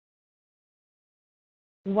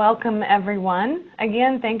Welcome, everyone.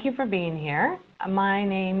 Again, thank you for being here. My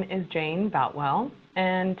name is Jane Boutwell,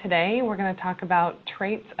 and today we're going to talk about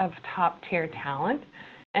traits of top-tier talent,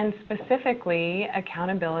 and specifically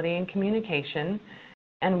accountability and communication,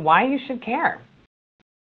 and why you should care.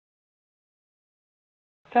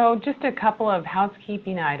 So just a couple of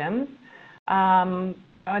housekeeping items.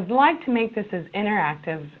 I'd like to make this as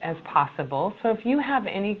interactive as possible, so if you have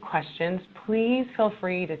any questions, please feel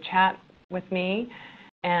free to chat with me,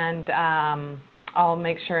 and I'll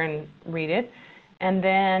make sure and read it. And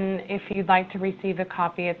then if you'd like to receive a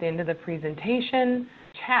copy at the end of the presentation,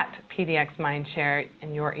 chat PDX Mindshare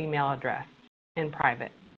in your email address in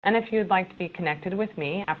private. And if you'd like to be connected with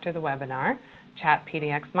me after the webinar, chat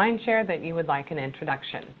PDX Mindshare that you would like an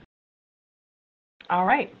introduction. All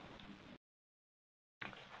right.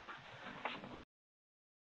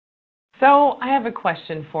 So I have a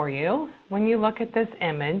question for you. When you look at this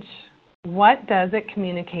image, what does it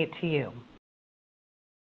communicate to you?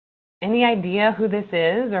 Any idea who this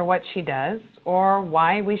is or what she does or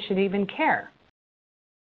why we should even care?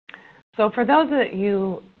 So for those that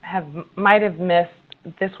you might have missed,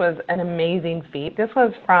 this was an amazing feat. This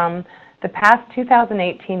was from the past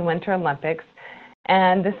 2018 Winter Olympics,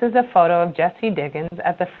 and this is a photo of Jessie Diggins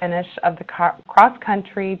at the finish of the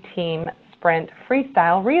cross-country team sprint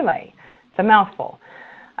freestyle relay. It's a mouthful.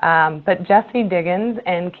 But Jessie Diggins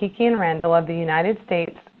and Kiki Randall of the United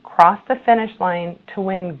States crossed the finish line to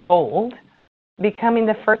win gold, becoming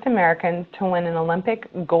the first Americans to win an Olympic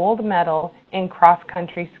gold medal in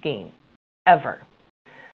cross-country skiing, ever.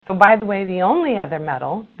 So by the way, the only other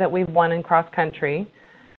medal that we've won in cross-country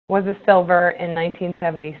was a silver in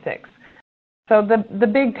 1976. So the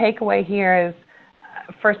big takeaway here is,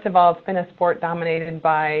 first of all, it's been a sport dominated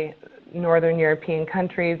by Northern European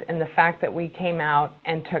countries, and the fact that we came out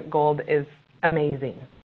and took gold is amazing.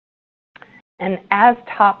 And as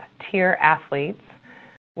top-tier athletes,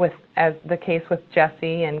 as the case with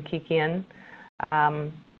Jessie and Kikian,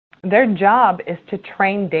 their job is to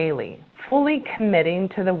train daily, fully committing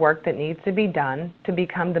to the work that needs to be done to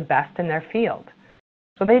become the best in their field.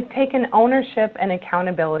 So they've taken ownership and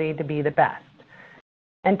accountability to be the best.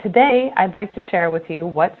 And today, I'd like to share with you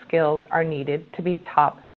what skills are needed to be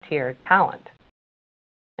top-tier talent.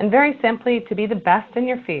 And very simply, to be the best in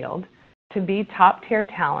your field, to be top-tier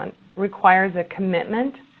talent requires a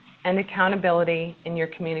commitment and accountability in your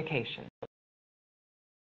communication.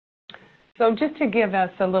 So just to give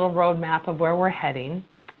us a little roadmap of where we're heading,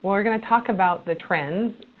 we're going to talk about the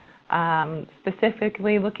trends,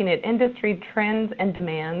 specifically looking at industry trends and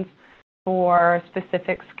demands for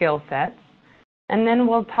specific skill sets. And then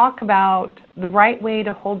we'll talk about the right way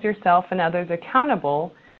to hold yourself and others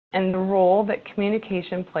accountable and the role that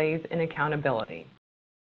communication plays in accountability.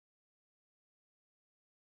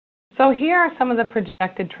 So here are some of the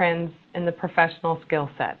projected trends in the professional skill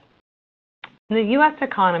set. The U.S.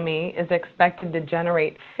 economy is expected to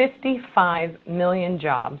generate 55 million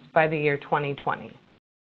jobs by the year 2020.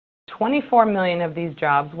 24 million of these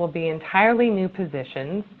jobs will be entirely new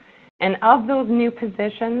positions, and of those new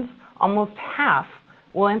positions, almost half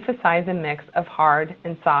will emphasize a mix of hard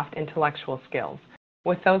and soft intellectual skills,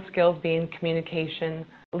 with those skills being communication,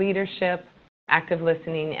 leadership, active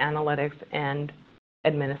listening, analytics, and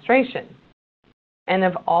administration. And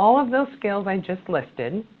of all of those skills I just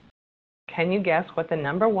listed, can you guess what the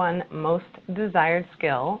number one most desired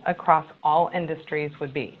skill across all industries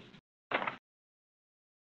would be?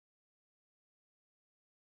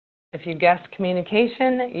 If you guessed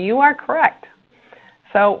communication, you are correct.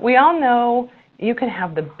 So we all know you can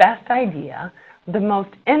have the best idea, the most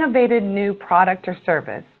innovative new product or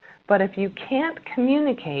service, but if you can't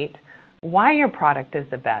communicate why your product is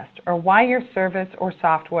the best or why your service or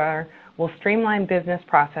software will streamline business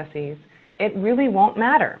processes, it really won't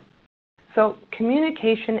matter. So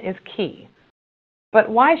communication is key. But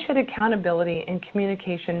why should accountability and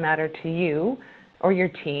communication matter to you or your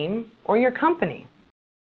team or your company?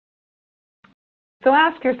 So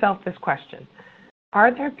ask yourself this question.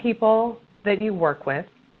 Are there people that you work with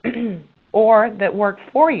or that work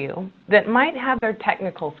for you that might have their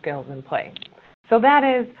technical skills in play? So that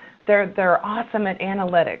is, they're awesome at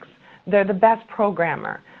analytics, they're the best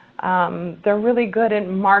programmer, they're really good at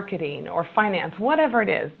marketing or finance, whatever it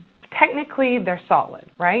is. Technically, they're solid,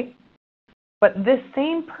 right? But this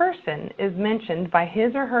same person is mentioned by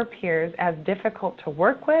his or her peers as difficult to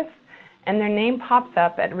work with, and their name pops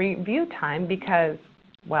up at review time because,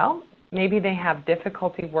 well, maybe they have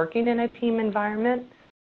difficulty working in a team environment,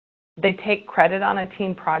 they take credit on a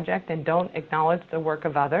team project and don't acknowledge the work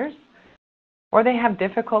of others, or they have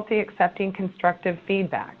difficulty accepting constructive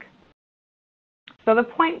feedback. So the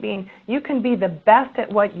point being, you can be the best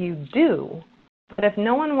at what you do, but if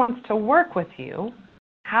no one wants to work with you,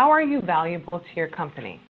 how are you valuable to your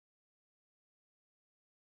company?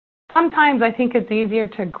 Sometimes I think it's easier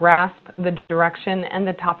to grasp the direction and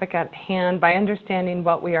the topic at hand by understanding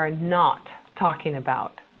what we are not talking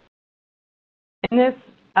about. In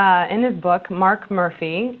his book, Mark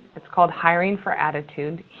Murphy, it's called Hiring for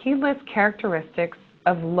Attitude, he lists characteristics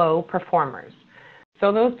of low performers.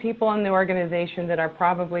 So those people in the organization that are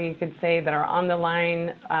probably, you could say, that are on the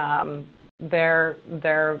line,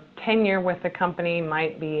 their tenure with the company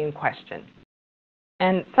might be in question.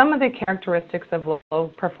 And some of the characteristics of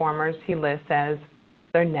low performers he lists as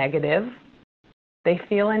they're negative, they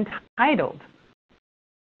feel entitled,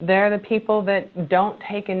 they're the people that don't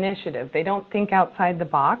take initiative, they don't think outside the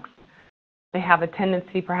box, they have a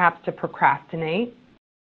tendency perhaps to procrastinate,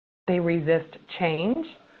 they resist change,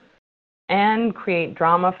 and create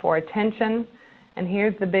drama for attention. And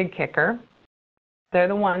here's the big kicker. They're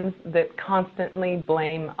the ones that constantly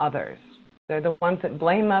blame others. They're the ones that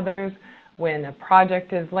blame others when a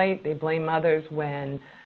project is late. They blame others when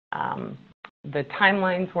the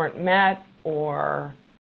timelines weren't met or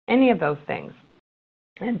any of those things.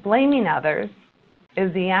 And blaming others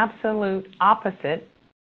is the absolute opposite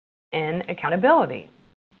in accountability.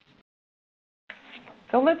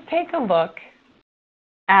 So let's take a look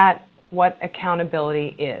at what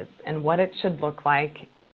accountability is and what it should look like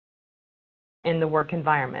in the work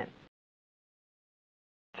environment.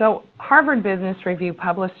 So Harvard Business Review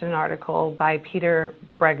published an article by Peter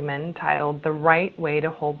Bregman titled The Right Way to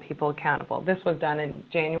Hold People Accountable. This was done in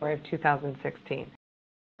January of 2016.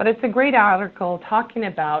 But it's a great article talking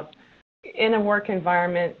about, in a work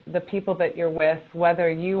environment, the people that you're with, whether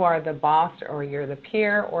you are the boss or you're the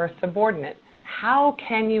peer or a subordinate, how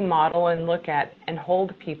can you model and look at and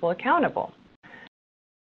hold people accountable?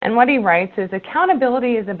 And what he writes is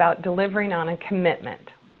accountability is about delivering on a commitment.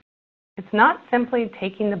 It's not simply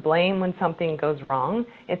taking the blame when something goes wrong.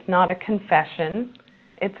 It's not a confession.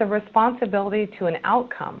 It's a responsibility to an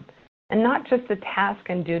outcome and not just the task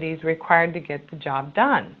and duties required to get the job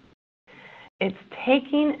done. It's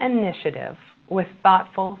taking initiative with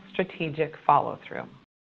thoughtful, strategic follow-through.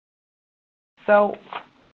 So,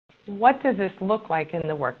 what does this look like in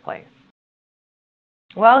the workplace?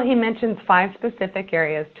 Well, he mentions 5 specific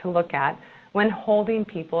areas to look at when holding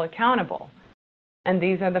people accountable. And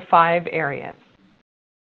these are the 5 areas.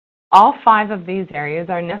 All 5 of these areas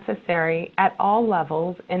are necessary at all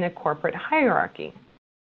levels in a corporate hierarchy.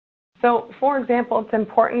 So, for example, it's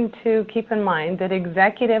important to keep in mind that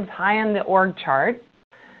executives high on the org chart,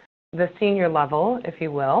 the senior level, if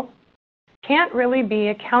you will, can't really be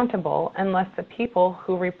accountable unless the people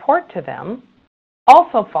who report to them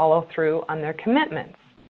also follow through on their commitments.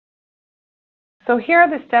 So here are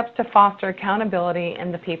the steps to foster accountability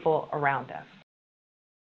in the people around us.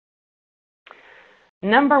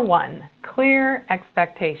 Number 1, clear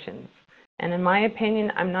expectations. And in my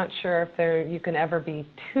opinion, I'm not sure if you can ever be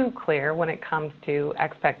too clear when it comes to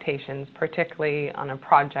expectations, particularly on a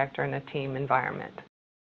project or in a team environment.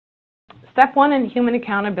 Step 1 in human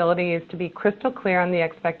accountability is to be crystal clear on the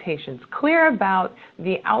expectations, clear about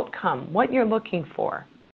the outcome, what you're looking for,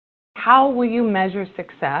 how will you measure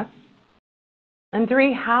success, and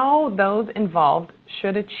 3, how those involved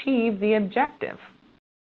should achieve the objective.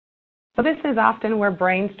 So this is often where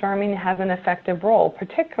brainstorming has an effective role,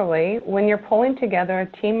 particularly when you're pulling together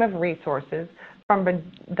a team of resources from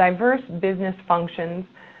diverse business functions,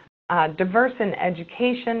 diverse in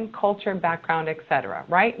education, culture, background, etc.,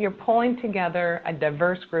 right? You're pulling together a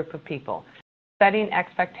diverse group of people. Setting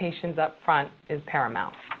expectations up front is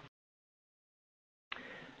paramount.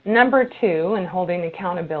 Number 2 in holding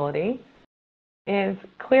accountability is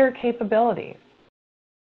clear capabilities.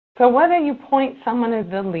 So whether you point someone as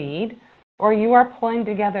the lead or you are pulling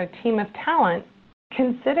together a team of talent,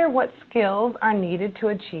 consider what skills are needed to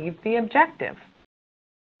achieve the objective.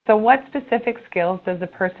 So what specific skills does the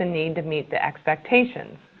person need to meet the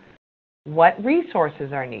expectations? What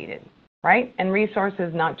resources are needed, right? And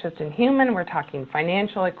resources not just in human, we're talking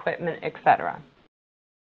financial, equipment, etc.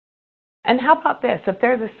 And how about this? If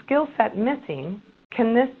there's a skill set missing,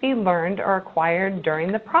 can this be learned or acquired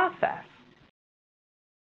during the process?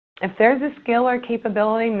 If there's a skill or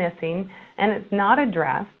capability missing and it's not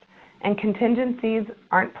addressed and contingencies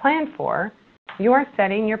aren't planned for, you are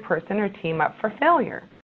setting your person or team up for failure.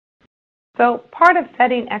 So part of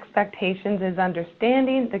setting expectations is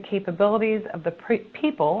understanding the capabilities of the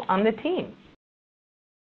people on the team.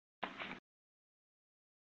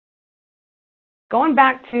 Going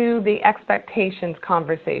back to the expectations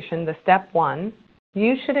conversation, the step 1,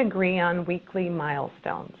 you should agree on weekly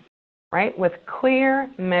milestones. right? With clear,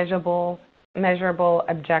 measurable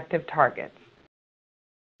objective targets.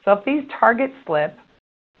 So if these targets slip,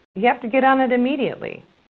 you have to get on it immediately.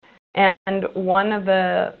 And one of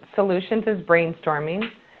the solutions is brainstorming,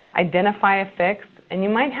 identify a fix, and you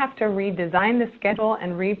might have to redesign the schedule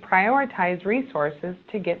and reprioritize resources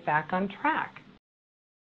to get back on track.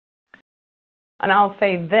 And I'll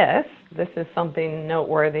say this is something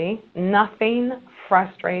noteworthy: nothing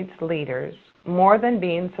frustrates leaders more than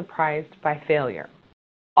being surprised by failure.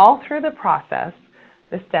 All through the process,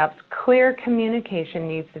 the steps, clear communication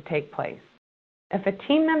needs to take place. If a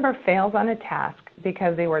team member fails on a task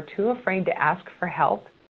because they were too afraid to ask for help,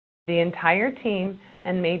 the entire team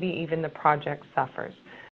and maybe even the project suffers.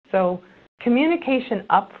 So communication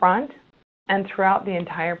up front and throughout the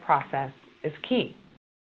entire process is key.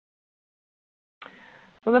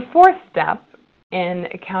 So the fourth step in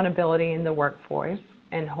accountability in the workforce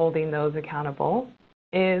and holding those accountable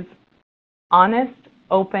is honest,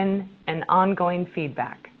 open, and ongoing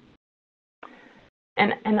feedback.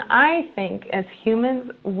 And I think as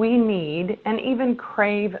humans, we need and even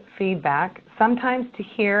crave feedback, sometimes to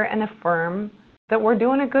hear and affirm that we're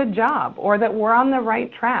doing a good job or that we're on the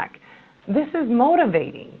right track. This is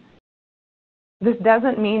motivating. This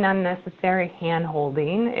doesn't mean unnecessary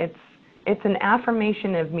hand-holding. It's an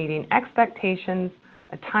affirmation of meeting expectations,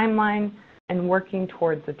 a timeline, and working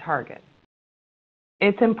towards a target.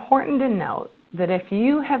 It's important to note that if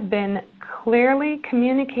you have been clearly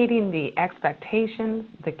communicating the expectations,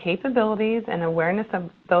 the capabilities, and awareness of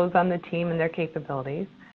those on the team and their capabilities,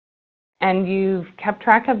 and you've kept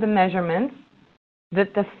track of the measurements,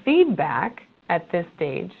 that the feedback at this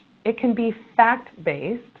stage, it can be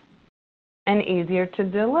fact-based and easier to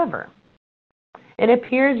deliver. It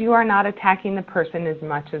appears you are not attacking the person as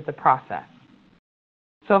much as the process.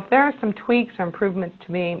 So if there are some tweaks or improvements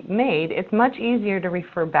to be made, it's much easier to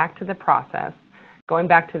refer back to the process, going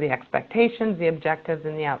back to the expectations, the objectives,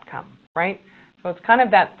 and the outcome, right? So it's kind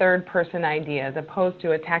of that third person idea. As opposed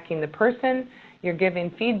to attacking the person, you're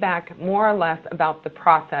giving feedback more or less about the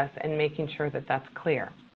process and making sure that that's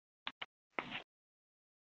clear.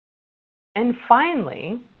 And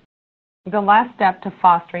finally, the last step to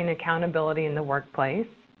fostering accountability in the workplace,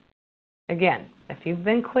 again, if you've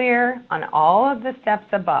been clear on all of the steps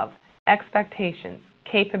above, expectations,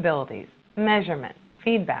 capabilities, measurement,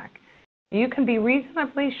 feedback, you can be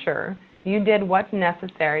reasonably sure you did what's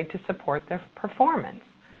necessary to support their performance.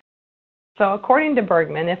 So according to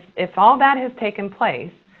Bergman, if all that has taken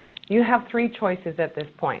place, you have three choices at this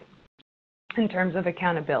point in terms of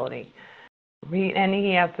accountability. And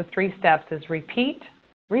he has the three steps is repeat,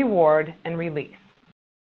 reward, and release.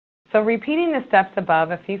 So repeating the steps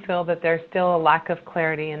above if you feel that there's still a lack of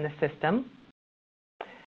clarity in the system.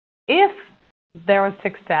 If there was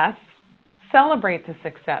success, celebrate the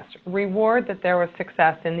success. Reward that there was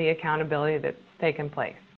success in the accountability that's taken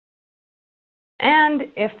place. And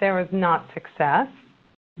if there was not success,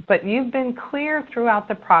 but you've been clear throughout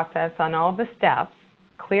the process on all the steps,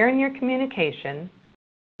 clear in your communication,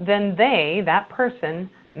 then that person,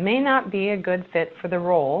 may not be a good fit for the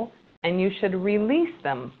role, and you should release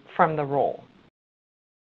them from the role.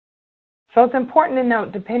 So it's important to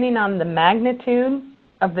note, depending on the magnitude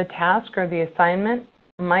of the task or the assignment,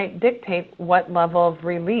 might dictate what level of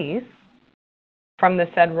release from the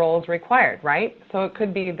said role is required, right? So it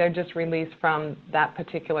could be they're just released from that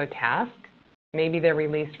particular task. Maybe they're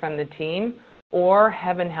released from the team, or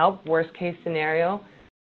heaven help, worst case scenario,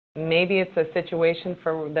 maybe it's a situation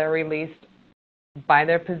for they're released by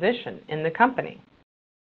their position in the company.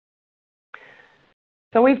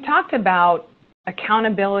 So we've talked about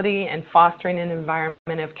accountability and fostering an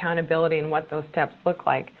environment of accountability and what those steps look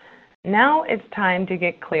like. Now it's time to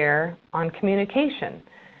get clear on communication.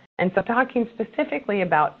 And so talking specifically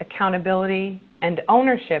about accountability and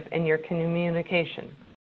ownership in your communication.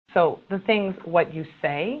 So the things, what you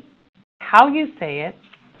say, how you say it,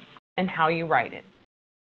 and how you write it.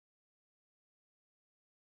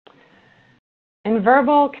 In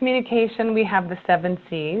verbal communication, we have the 7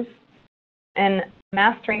 C's, and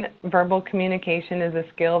mastering verbal communication is a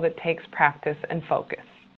skill that takes practice and focus.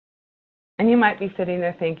 And you might be sitting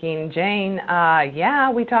there thinking, Jane, yeah,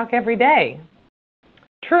 we talk every day.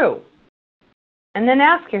 True. And then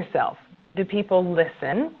ask yourself, do people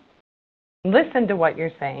listen to what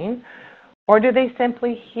you're saying, or do they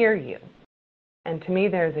simply hear you? And to me,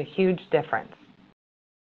 there's a huge difference.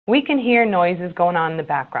 We can hear noises going on in the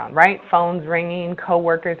background, right? Phones ringing,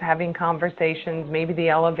 coworkers having conversations, maybe the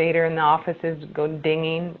elevator in the office is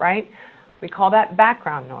dinging, right? We call that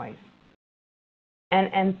background noise.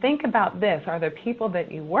 And think about this. Are there people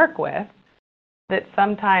that you work with that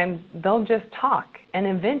sometimes they'll just talk and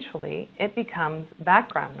eventually it becomes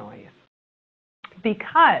background noise.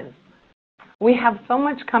 Because we have so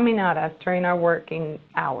much coming at us during our working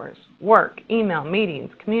hours, work, email,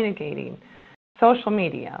 meetings, communicating, social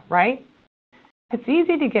media, right? It's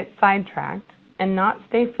easy to get sidetracked and not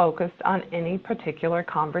stay focused on any particular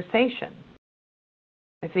conversation.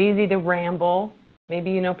 It's easy to ramble.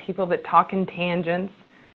 Maybe you know people that talk in tangents,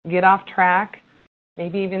 get off track,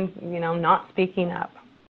 maybe even, not speaking up.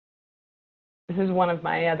 This is one of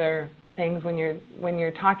my other things when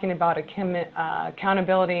you're talking about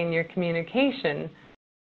accountability in your communication,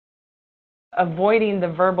 avoiding the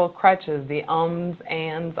verbal crutches, the ums,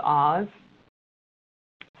 ands, ahs.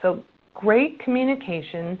 So great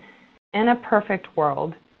communication in a perfect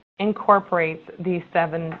world incorporates these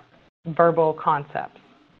 7 verbal concepts.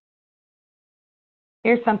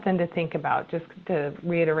 Here's something to think about, just to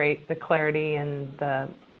reiterate the clarity and the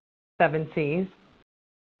 7 C's.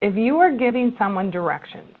 If you are giving someone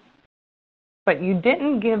directions, but you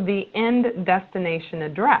didn't give the end destination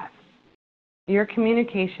address, your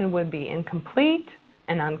communication would be incomplete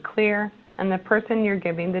and unclear, and the person you're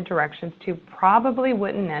giving the directions to probably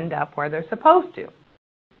wouldn't end up where they're supposed to.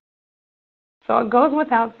 So it goes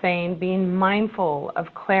without saying, being mindful of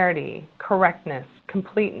clarity, correctness,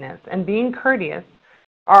 completeness, and being courteous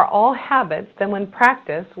are all habits that when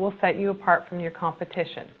practiced will set you apart from your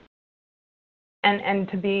competition. And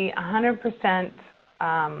to be 100%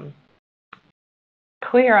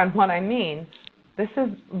 clear on what I mean, this is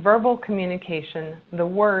verbal communication, the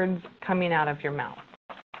words coming out of your mouth.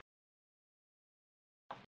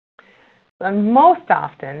 And most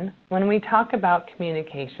often, when we talk about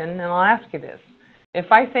communication, and I'll ask you this,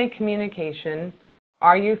 if I say communication,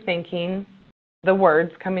 are you thinking the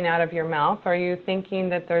words coming out of your mouth? Or are you thinking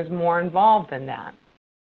that there's more involved than that?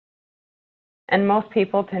 And most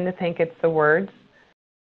people tend to think it's the words,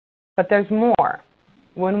 but there's more.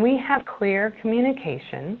 When we have clear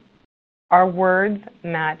communication, our words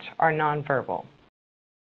match our nonverbal.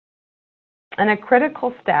 And a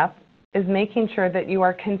critical step is making sure that you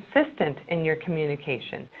are consistent in your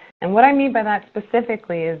communication. And what I mean by that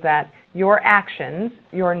specifically is that your actions,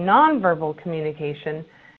 your nonverbal communication,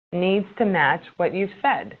 needs to match what you've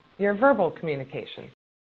said, your verbal communication.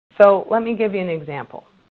 So let me give you an example.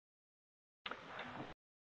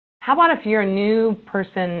 How about if you're a new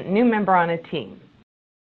member on a team,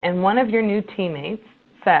 and one of your new teammates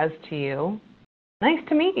says to you, "Nice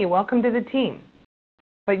to meet you, welcome to the team."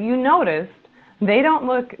 But you noticed they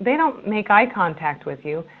don't make eye contact with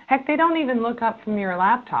you. Heck, they don't even look up from your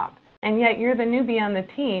laptop. And yet you're the newbie on the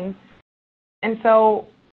team. And so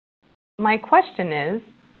my question is,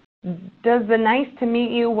 does the nice to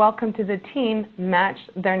meet you, welcome to the team match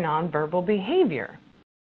their nonverbal behavior?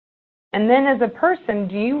 And then as a person,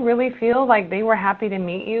 do you really feel like they were happy to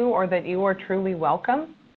meet you or that you were truly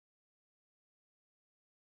welcome?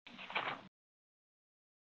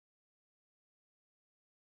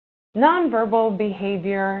 Nonverbal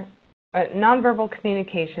behavior, nonverbal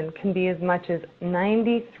communication can be as much as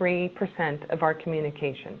 93% of our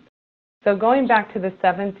communication. So going back to the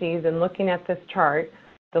 7 C's and looking at this chart,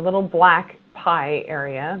 the little black pie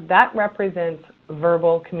area, that represents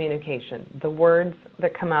verbal communication, the words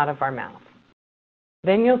that come out of our mouth.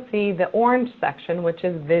 Then you'll see the orange section, which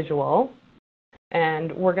is visual,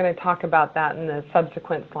 and we're going to talk about that in the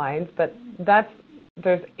subsequent slides, but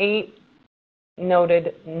there's 8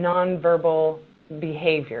 noted nonverbal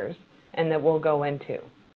behaviors, and that we'll go into.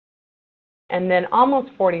 And then almost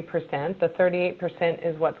 40%, the 38%,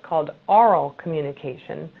 is what's called oral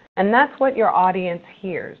communication, and that's what your audience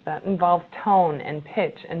hears. That involves tone and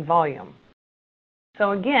pitch and volume.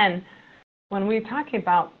 So again, when we're talking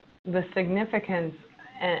about the significance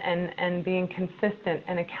and being consistent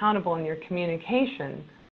and accountable in your communication,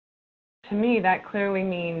 to me that clearly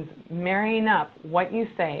means marrying up what you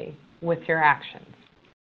say with your actions.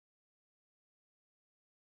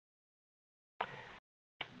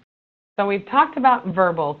 So we've talked about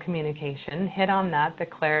verbal communication, hit on that, the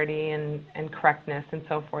clarity and correctness and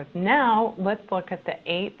so forth. Now let's look at the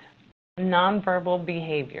 8 nonverbal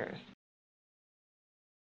behaviors.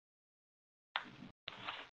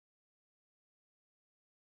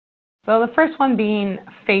 So the first one being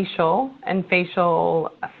facial and facial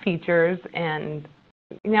features, and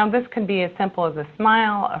this could be as simple as a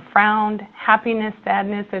smile, a frown, happiness,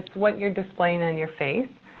 sadness. It's what you're displaying on your face.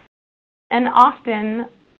 And often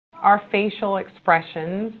our facial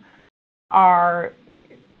expressions are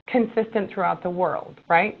consistent throughout the world,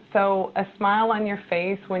 right? So a smile on your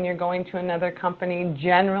face when you're going to another company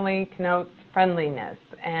generally connotes friendliness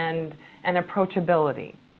and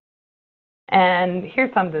approachability. And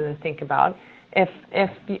here's something to think about. If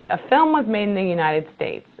a film was made in the United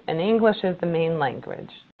States and English is the main language,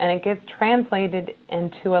 and it gets translated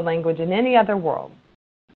into a language in any other world,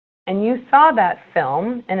 and you saw that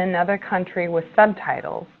film in another country with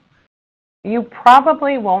subtitles, you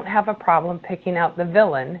probably won't have a problem picking out the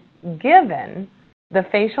villain given the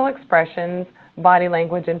facial expressions, body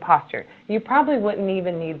language, and posture. You probably wouldn't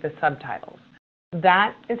even need the subtitles.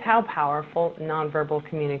 That is how powerful nonverbal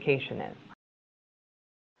communication is.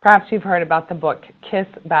 Perhaps you've heard about the book Kiss,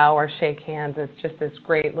 Bow, or Shake Hands. It's just this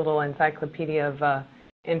great little encyclopedia of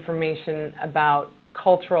information about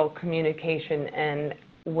cultural communication and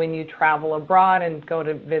when you travel abroad and go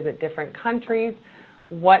to visit different countries,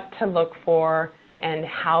 what to look for and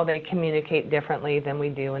how they communicate differently than we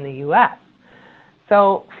do in the U.S.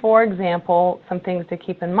 So, for example, some things to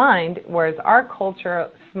keep in mind, whereas our culture,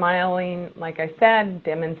 smiling, like I said,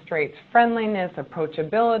 demonstrates friendliness,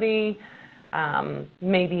 approachability,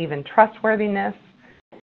 maybe even trustworthiness.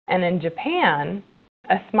 And in Japan,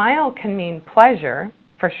 a smile can mean pleasure,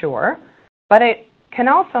 for sure, but it can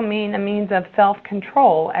also mean a means of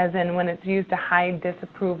self-control, as in when it's used to hide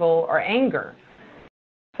disapproval or anger.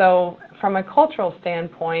 So from a cultural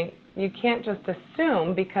standpoint, you can't just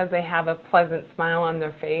assume because they have a pleasant smile on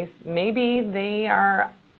their face, maybe they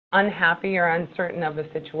are unhappy or uncertain of the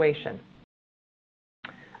situation.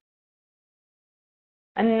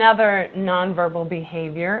 Another nonverbal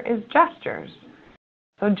behavior is gestures.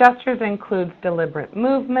 So gestures include deliberate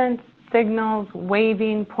movements, signals,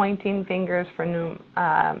 waving, pointing fingers for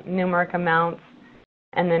numeric amounts,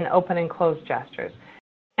 and then open and close gestures.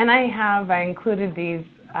 And I included these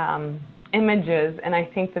images, and I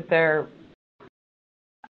think that they're,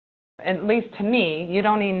 at least to me, you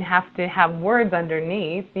don't even have to have words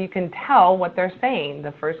underneath. You can tell what they're saying.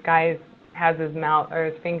 The first guy has his mouth or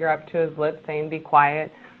his finger up to his lips saying, "Be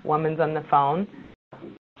quiet." Woman's on the phone.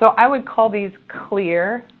 So I would call these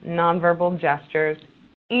clear, nonverbal gestures,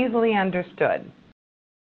 easily understood.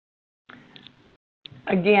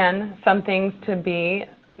 Again, some things to be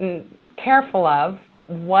careful of.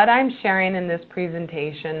 What I'm sharing in this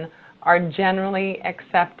presentation are generally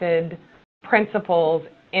accepted principles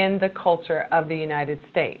in the culture of the United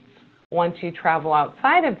States. Once you travel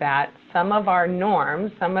outside of that, some of our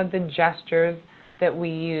norms, some of the gestures that we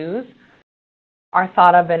use are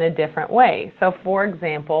thought of in a different way. So for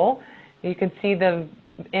example, you can see the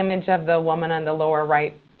image of the woman on the lower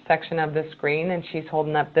right section of the screen, and she's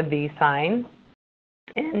holding up the V sign.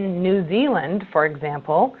 In New Zealand, for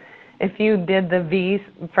example, if you did the V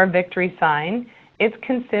for victory sign, it's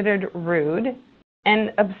considered rude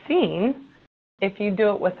and obscene if you do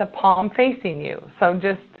it with the palm facing you. So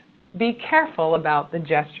just be careful about the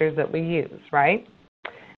gestures that we use, right?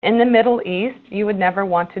 In the Middle East, you would never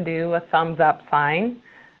want to do a thumbs up sign.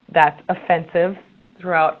 That's offensive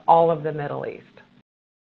throughout all of the Middle East.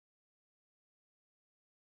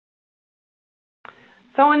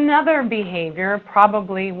 So another behavior,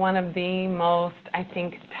 probably one of the most, I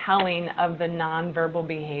think, telling of the nonverbal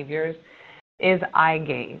behaviors, is eye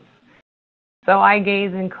gaze. So eye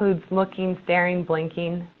gaze includes looking, staring,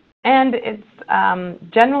 blinking, and it's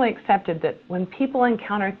generally accepted that when people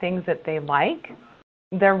encounter things that they like,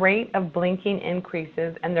 their rate of blinking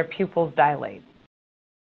increases and their pupils dilate.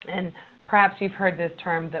 And perhaps you've heard this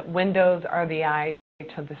term that windows are the eyes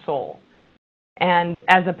to the soul. And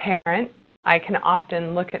as a parent, I can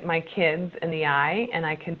often look at my kids in the eye, and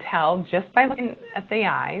I can tell just by looking at the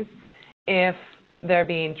eyes if they're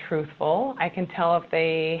being truthful. I can tell if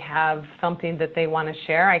they have something that they want to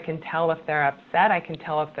share. I can tell if they're upset. I can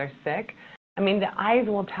tell if they're sick. I mean, the eyes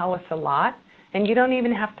will tell us a lot, and you don't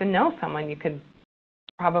even have to know someone. You could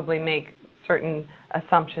probably make certain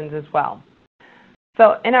assumptions as well.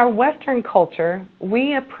 So in our Western culture,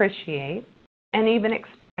 we appreciate and even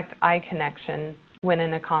expect eye connection when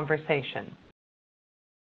in a conversation.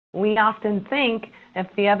 We often think if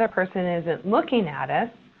the other person isn't looking at us,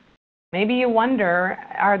 maybe you wonder,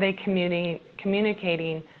 are they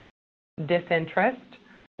communicating disinterest,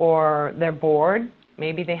 or they're bored?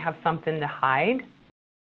 Maybe they have something to hide.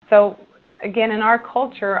 So again, in our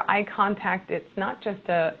culture, eye contact, it's not just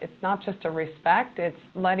a respect. It's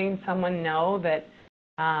letting someone know that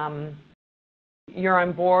you're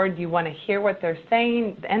on board, you want to hear what they're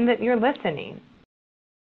saying, and that you're listening.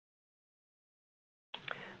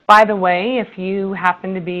 By the way, if you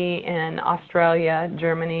happen to be in Australia,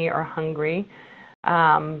 Germany, or Hungary,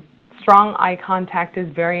 strong eye contact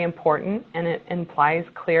is very important, and it implies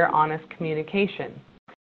clear, honest communication.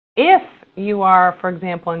 If you are, for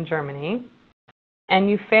example, in Germany, and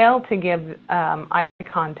you fail to give eye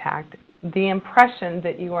contact, the impression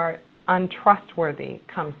that you are untrustworthy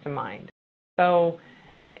comes to mind. So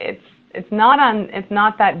it's it's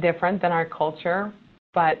not that different than our culture,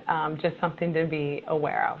 but just something to be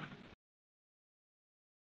aware of.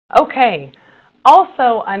 Okay,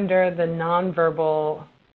 also under the nonverbal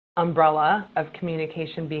umbrella of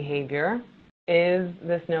communication behavior is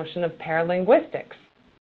this notion of paralinguistics.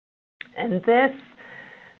 And this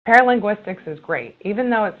paralinguistics is great. Even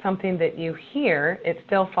though it's something that you hear, it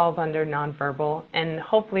still falls under nonverbal, and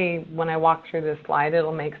hopefully when I walk through this slide,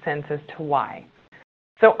 it'll make sense as to why.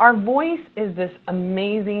 So our voice is this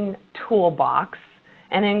amazing toolbox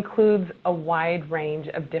and includes a wide range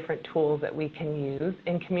of different tools that we can use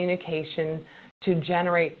in communication to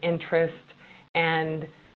generate interest and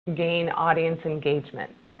gain audience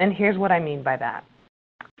engagement. And here's what I mean by that.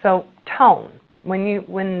 So tone.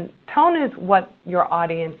 When tone is what your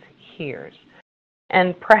audience hears.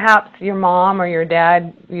 And perhaps your mom or your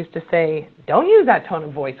dad used to say, don't use that tone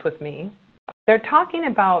of voice with me. They're talking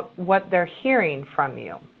about what they're hearing from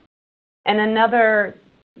you. And another,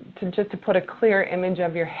 just to put a clear image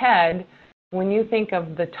of your head, when you think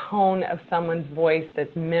of the tone of someone's voice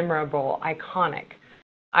that's memorable, iconic,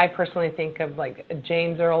 I personally think of like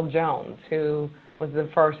James Earl Jones, who was the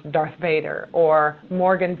first Darth Vader, or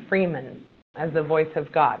Morgan Freeman as the voice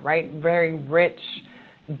of God, right? Very rich,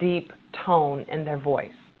 deep tone in their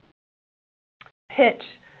voice. Pitch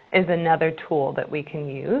is another tool that we can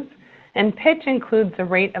use, and pitch includes the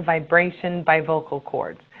rate of vibration by vocal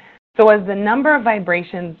cords. So as the number of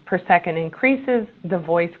vibrations per second increases, the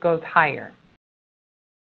voice goes higher.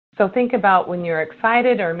 So think about when you're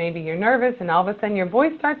excited or maybe you're nervous and all of a sudden your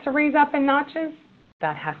voice starts to raise up in notches.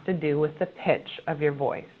 That has to do with the pitch of your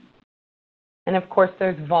voice. And of course,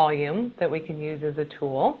 there's volume that we can use as a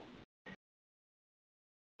tool.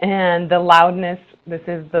 And the loudness, this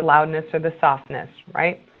is the loudness or the softness,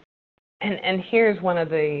 right? And here's one of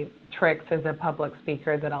the tricks as a public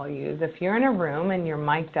speaker that I'll use. If you're in a room and you're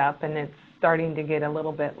mic'd up and it's starting to get a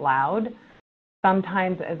little bit loud,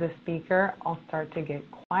 sometimes as a speaker, I'll start to get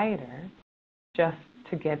quieter just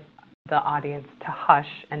to get the audience to hush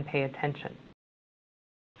and pay attention.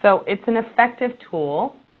 So it's an effective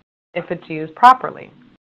tool if it's used properly.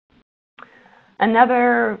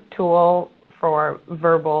 Another tool for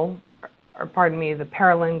verbal, or pardon me, the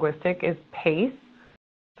paralinguistic is pace.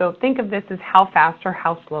 So think of this as how fast or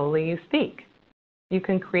how slowly you speak. You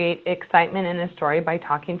can create excitement in a story by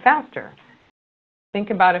talking faster. Think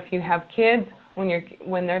about if you have kids,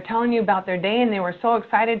 when they're telling you about their day and they were so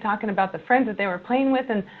excited talking about the friends that they were playing with,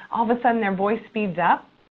 and all of a sudden their voice speeds up.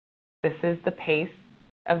 This is the pace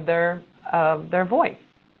of their voice.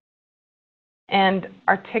 And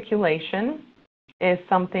articulation is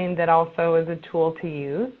something that also is a tool to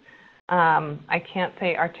use. I can't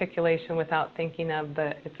say articulation without thinking of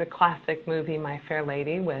it's a classic movie, My Fair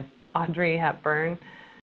Lady, with Audrey Hepburn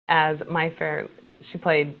as she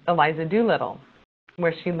played Eliza Doolittle,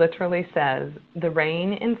 where she literally says, the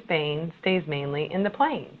rain in Spain stays mainly in the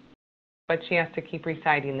plain. But she has to keep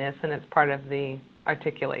reciting this, and it's part of the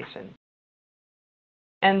articulation.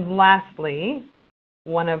 And lastly,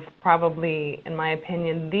 one of probably, in my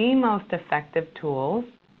opinion, the most effective tools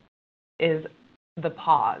is the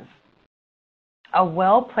pause. A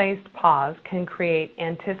well-placed pause can create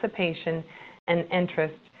anticipation and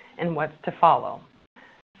interest in what's to follow.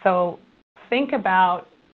 So think about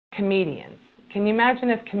comedians. Can you imagine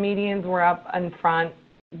if comedians were up in front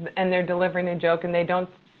and they're delivering a joke and they don't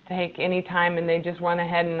take any time and they just run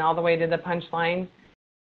ahead and all the way to the punchline?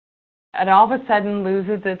 It all of a sudden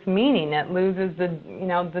loses its meaning. It loses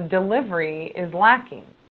the delivery is lacking.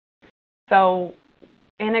 So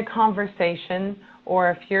in a conversation,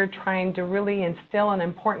 or if you're trying to really instill an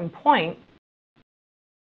important point,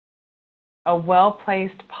 a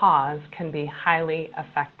well-placed pause can be highly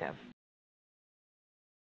effective.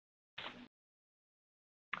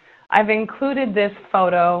 I've included this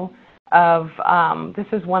photo of, this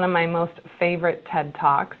is one of my most favorite TED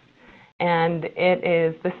Talks, and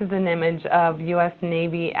this is an image of U.S.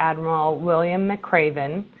 Navy Admiral William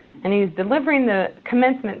McRaven, and he's delivering the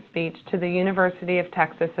commencement speech to the University of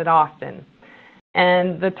Texas at Austin.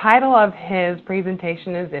 And the title of his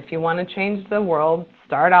presentation is, If You Want to Change the World,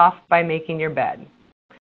 Start Off by Making Your Bed.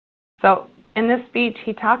 So in this speech,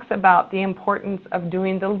 he talks about the importance of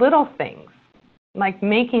doing the little things, like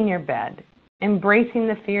making your bed, embracing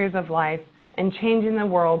the fears of life, and changing the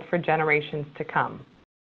world for generations to come.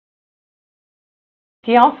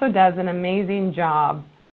 He also does an amazing job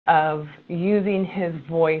of using his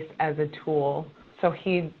voice as a tool. So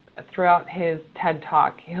throughout his TED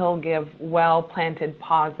Talk, he'll give well-planted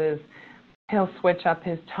pauses. He'll switch up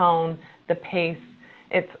his tone, the pace.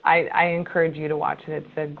 I encourage you to watch it.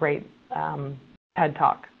 It's a great TED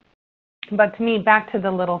Talk. But to me, back to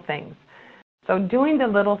the little things. So doing the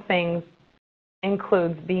little things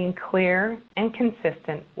includes being clear and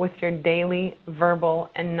consistent with your daily verbal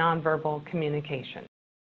and nonverbal communication.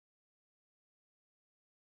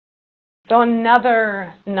 So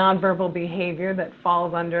another nonverbal behavior that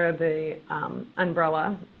falls under the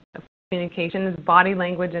umbrella of communication is body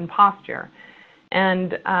language and posture.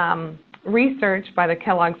 And research by the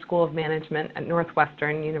Kellogg School of Management at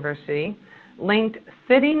Northwestern University linked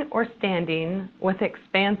sitting or standing with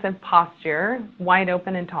expansive posture, wide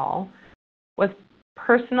open and tall, with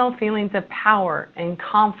personal feelings of power and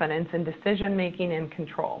confidence in decision-making and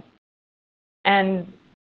control. And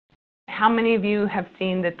how many of you have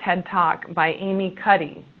seen the TED Talk by Amy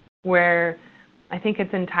Cuddy, where I think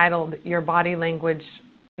it's entitled, Your Body Language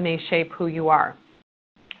May Shape Who You Are?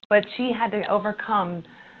 But she had to overcome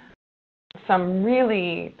some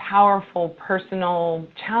really powerful personal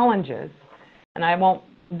challenges. And I won't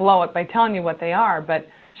blow it by telling you what they are, but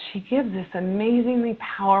she gives this amazingly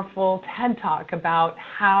powerful TED Talk about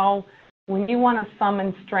how when you want to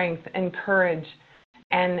summon strength and courage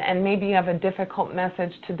and maybe you have a difficult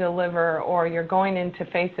message to deliver or you're going in to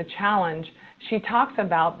face a challenge, she talks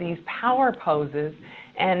about these power poses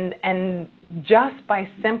and just by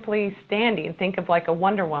simply standing, think of like a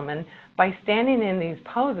Wonder Woman, by standing in these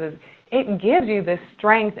poses, it gives you this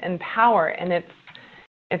strength and power, and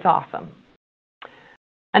it's awesome.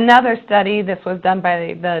 Another study, this was done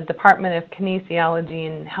by the Department of Kinesiology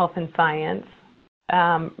and Health and Science,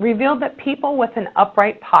 revealed that people with an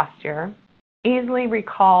upright posture easily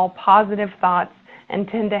recall positive thoughts and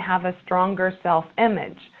tend to have a stronger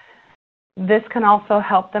self-image. This can also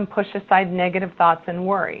help them push aside negative thoughts and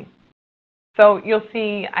worry. So you'll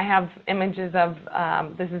see I have images of,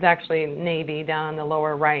 this is actually Navy down on the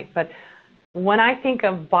lower right, but when I think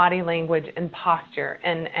of body language and posture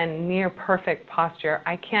and near perfect posture,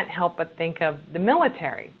 I can't help but think of the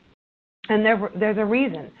military. And there's a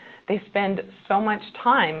reason. They spend so much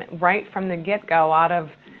time right from the get-go out of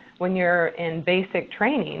when you're in basic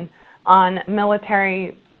training on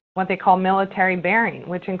military, what they call military bearing,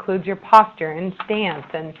 which includes your posture and stance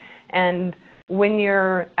and when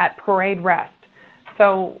you're at parade rest.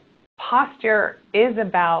 So posture is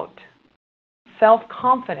about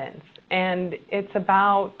self-confidence, and it's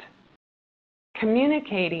about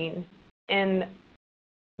communicating in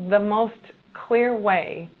the most clear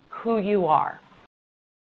way who you are.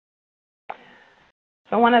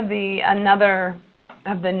 So another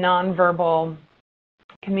of the nonverbal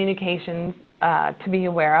communications to be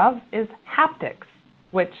aware of is haptics,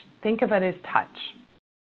 which think of it as touch.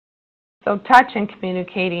 So touch in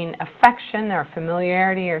communicating affection or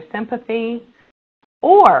familiarity or sympathy,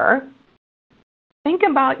 or think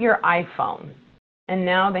about your iPhone, and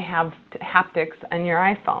now they have haptics on your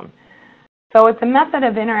iPhone. So it's a method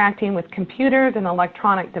of interacting with computers and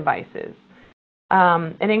electronic devices.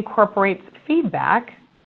 It incorporates feedback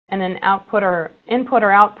and an input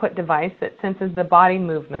or output device that senses the body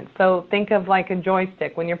movement. So think of like a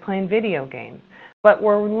joystick when you're playing video games. But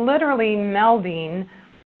we're literally melding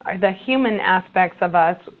the human aspects of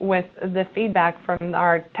us with the feedback from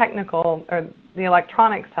our technical or the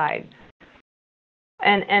electronic side.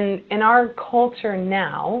 And in our culture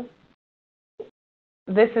now,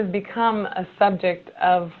 this has become a subject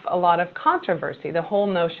of a lot of controversy, the whole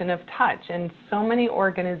notion of touch. And so many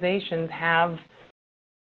organizations have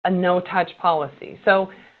a no-touch policy. So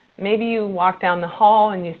maybe you walk down the hall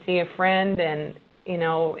and you see a friend and, you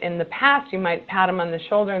know, in the past you might pat them on the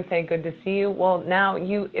shoulder and say, good to see you. Well, now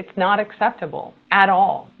it's not acceptable at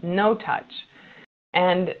all, no touch.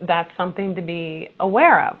 And that's something to be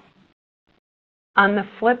aware of. On the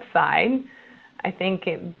flip side, I think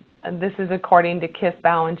this is according to Kiss,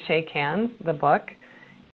 Bow, and Shake Hands, the book.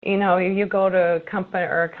 You know, you go to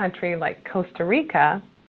a country like Costa Rica,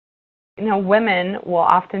 you know, women will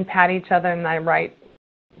often pat each other in the right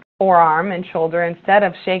forearm and shoulder instead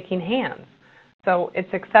of shaking hands. So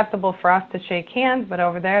it's acceptable for us to shake hands, but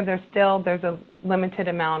over there, there's a limited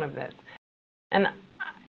amount of this. And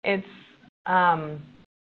it's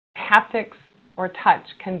haptics or touch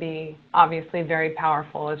can be obviously very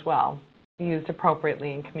powerful as well, used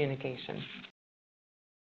appropriately in communication.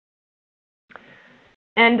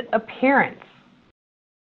 And appearance.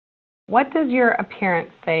 What does your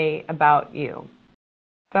appearance say about you?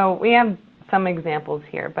 So we have some examples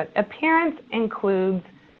here, but appearance includes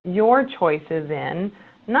your choices in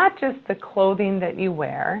not just the clothing that you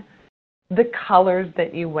wear, the colors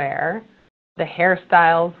that you wear, the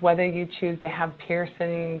hairstyles, whether you choose to have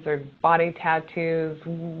piercings or body tattoos,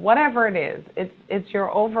 whatever it is, it's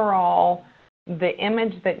your overall, the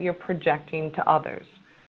image that you're projecting to others.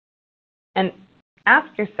 And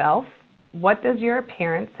ask yourself, what does your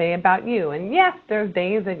appearance say about you? And yes, there's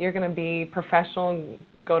days that you're going to be professional and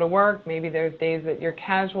go to work. Maybe there's days that you're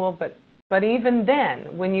casual, but even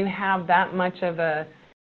then, when you have that much of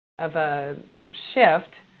a shift,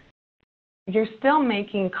 you're still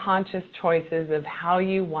making conscious choices of how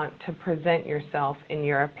you want to present yourself in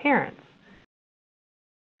your appearance.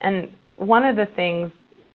 And one of the things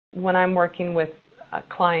when I'm working with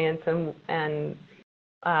clients and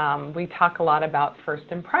we talk a lot about first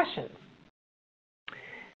impressions.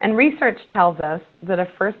 And research tells us that a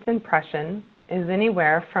first impression is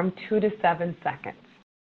anywhere from 2 to 7 seconds.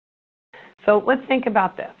 So let's think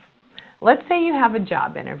about this. Let's say you have a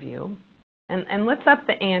job interview, and let's up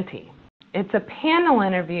the ante. It's a panel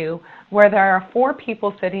interview where there are 4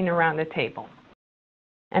 people sitting around a table.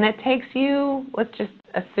 And it takes you, let's just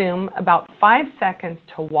assume, about 5 seconds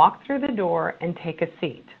to walk through the door and take a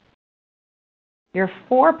seat. Your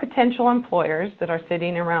 4 potential employers that are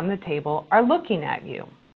sitting around the table are looking at you.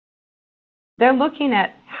 They're looking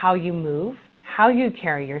at how you move, how you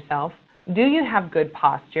carry yourself. Do you have good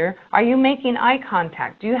posture? Are you making eye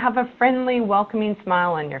contact? Do you have a friendly, welcoming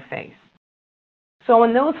smile on your face? So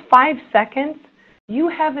in those 5 seconds, you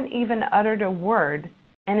haven't even uttered a word,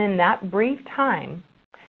 and in that brief time,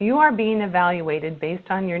 you are being evaluated based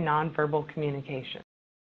on your nonverbal communication.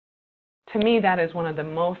 To me, that is one of the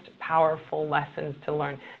most powerful lessons to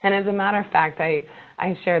learn. And as a matter of fact, I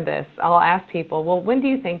shared this. I'll ask people, well, when do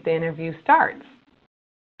you think the interview starts?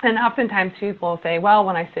 And oftentimes people will say, well,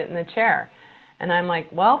 when I sit in the chair. And I'm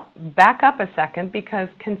like, well, back up a second, because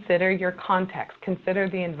consider your context, consider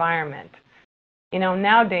the environment. You know,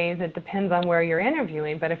 nowadays it depends on where you're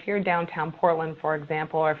interviewing, but if you're downtown Portland, for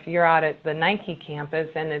example, or if you're out at the Nike campus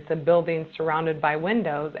and it's a building surrounded by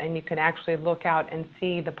windows and you can actually look out and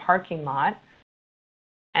see the parking lot,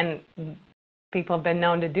 and people have been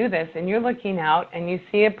known to do this, and you're looking out and you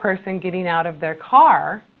see a person getting out of their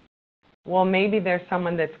car, well, maybe there's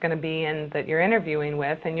someone that's going to be in that you're interviewing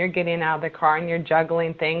with, and you're getting out of the car and you're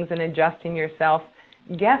juggling things and adjusting yourself.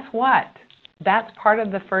 Guess what? That's part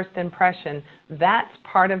of the first impression. That's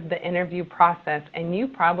part of the interview process, and you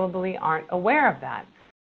probably aren't aware of that.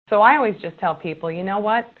 So I always just tell people, you know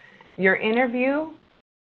what? Your interview,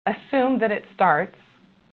 assume that it starts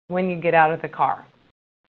when you get out of the car.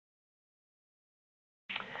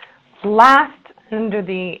 Last under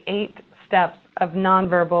the 8 steps of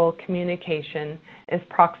nonverbal communication is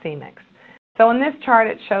proxemics. So in this chart,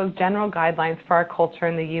 it shows general guidelines for our culture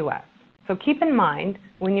in the U.S. So keep in mind,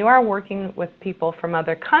 when you are working with people from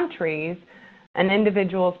other countries, an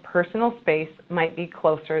individual's personal space might be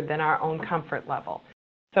closer than our own comfort level.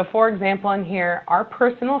 So for example, in here, our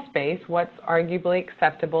personal space, what's arguably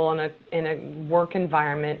acceptable in a work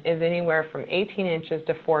environment, is anywhere from 18 inches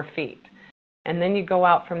to 4 feet. And then you go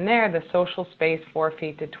out from there, the social space, 4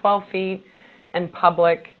 feet to 12 feet, and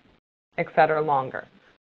public, etc., longer.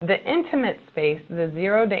 The intimate space, the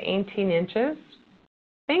 0 to 18 inches,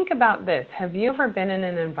 think about this. Have you ever been in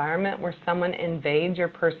an environment where someone invades your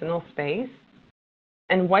personal space?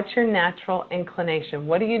 And what's your natural inclination?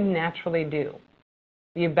 What do you naturally do?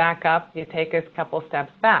 You back up, you take a couple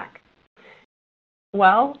steps back.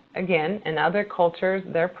 Well, again, in other cultures,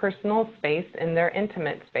 their personal space and their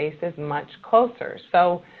intimate space is much closer.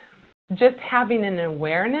 So just having an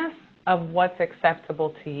awareness of what's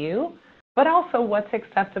acceptable to you, but also what's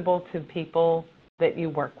acceptable to people that you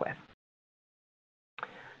work with.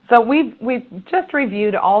 So we've just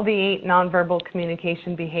reviewed all the 8 nonverbal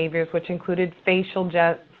communication behaviors, which included facial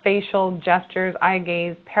gestures, eye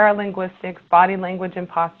gaze, paralinguistics, body language and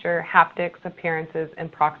posture, haptics, appearances,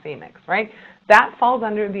 and proxemics, right? That falls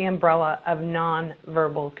under the umbrella of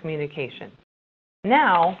nonverbal communication.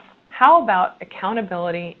 Now, how about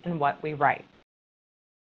accountability in what we write?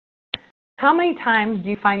 How many times do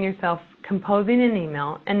you find yourself composing an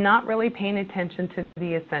email and not really paying attention to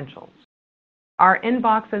the essentials? Our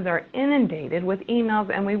inboxes are inundated with emails,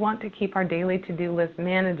 and we want to keep our daily to-do list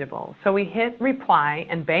manageable. So we hit reply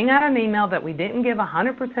and bang out an email that we didn't give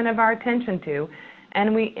 100% of our attention to,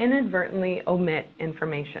 and we inadvertently omit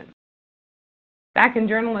information. Back in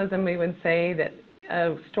journalism, we would say that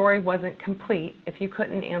a story wasn't complete if you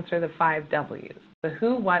couldn't answer the 5 W's: the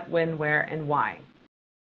who, what, when, where, and why.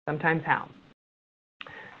 Sometimes how.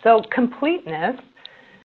 So completeness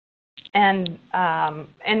and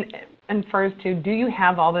refers to, do you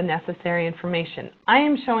have all the necessary information? I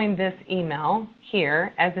am showing this email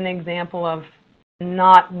here as an example of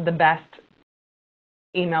not the best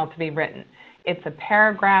email to be written. It's a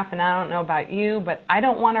paragraph, and I don't know about you, but I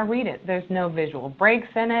don't want to read it. There's no visual breaks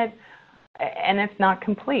in it, and it's not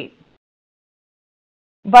complete.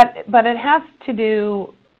 But it has to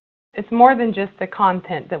do it's more than just the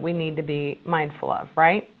content that we need to be mindful of,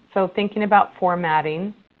 right? So thinking about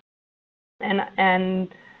formatting, and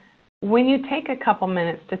when you take a couple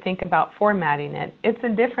minutes to think about formatting it, it's a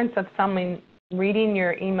difference of someone reading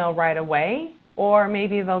your email right away, or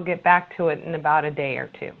maybe they'll get back to it in about a day or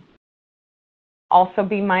two. Also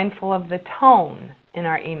be mindful of the tone in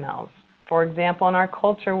our emails. For example, in our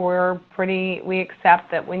culture, we accept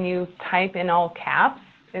that when you type in all caps,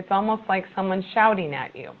 it's almost like someone's shouting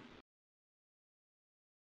at you.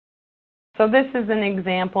 So this is an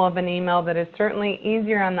example of an email that is certainly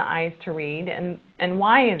easier on the eyes to read. And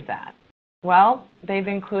why is that? Well, they've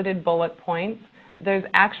included bullet points. There's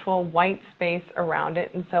actual white space around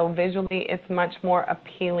it, and so visually it's much more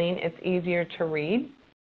appealing. It's easier to read,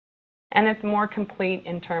 and it's more complete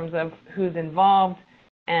in terms of who's involved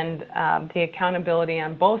and the accountability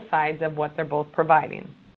on both sides of what they're both providing.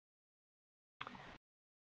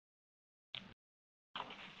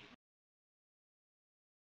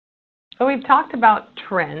 So we've talked about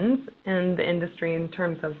trends in the industry in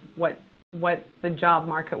terms of what the job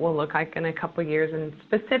market will look like in a couple of years, and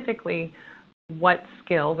specifically what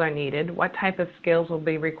skills are needed, what type of skills will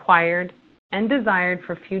be required and desired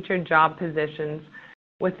for future job positions,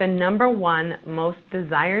 with the number one most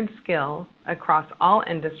desired skill across all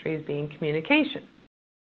industries being communication.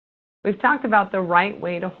 We've talked about the right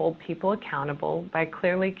way to hold people accountable by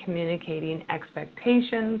clearly communicating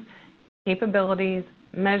expectations, capabilities,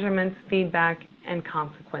 measurements, feedback, and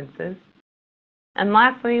consequences. And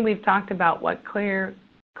lastly, we've talked about what clear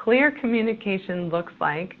communication looks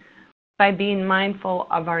like by being mindful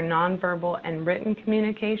of our nonverbal and written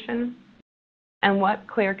communication, and what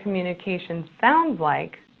clear communication sounds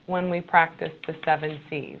like when we practice the 7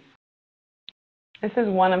 C's. This is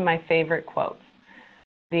one of my favorite quotes.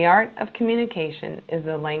 The art of communication is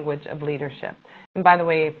the language of leadership. And by the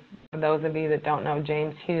way, for those of you that don't know,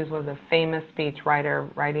 James Hughes was a famous speechwriter,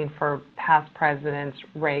 writing for past presidents,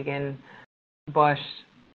 Reagan, Bush,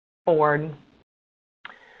 Ford.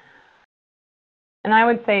 And I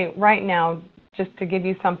would say right now, just to give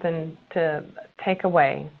you something to take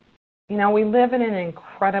away, we live in an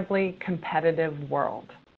incredibly competitive world.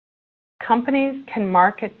 Companies can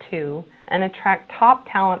market to and attract top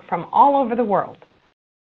talent from all over the world.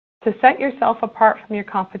 To set yourself apart from your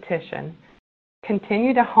competition,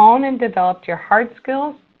 continue to hone and develop your hard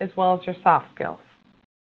skills as well as your soft skills.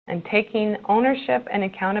 And taking ownership and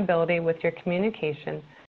accountability with your communication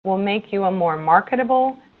will make you a more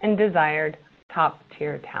marketable and desired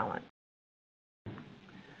top-tier talent.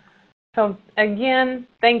 So again,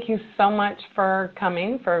 thank you so much for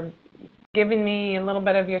coming, for giving me a little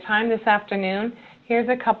bit of your time this afternoon. Here's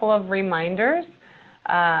a couple of reminders.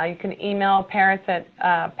 You can email Paris at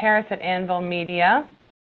Anvil Media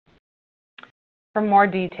for more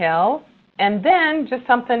details. And then just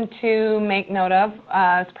something to make note of,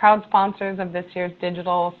 as proud sponsors of this year's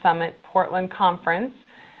Digital Summit Portland Conference,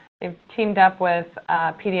 they've teamed up with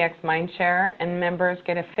PDX Mindshare, and members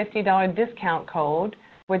get a $50 discount code,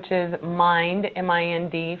 which is MIND,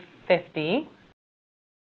 M-I-N-D, 50,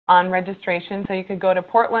 on registration. So you could go to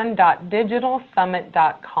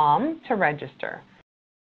portland.digitalsummit.com to register.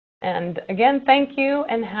 And again, thank you,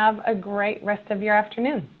 and have a great rest of your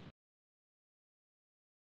afternoon.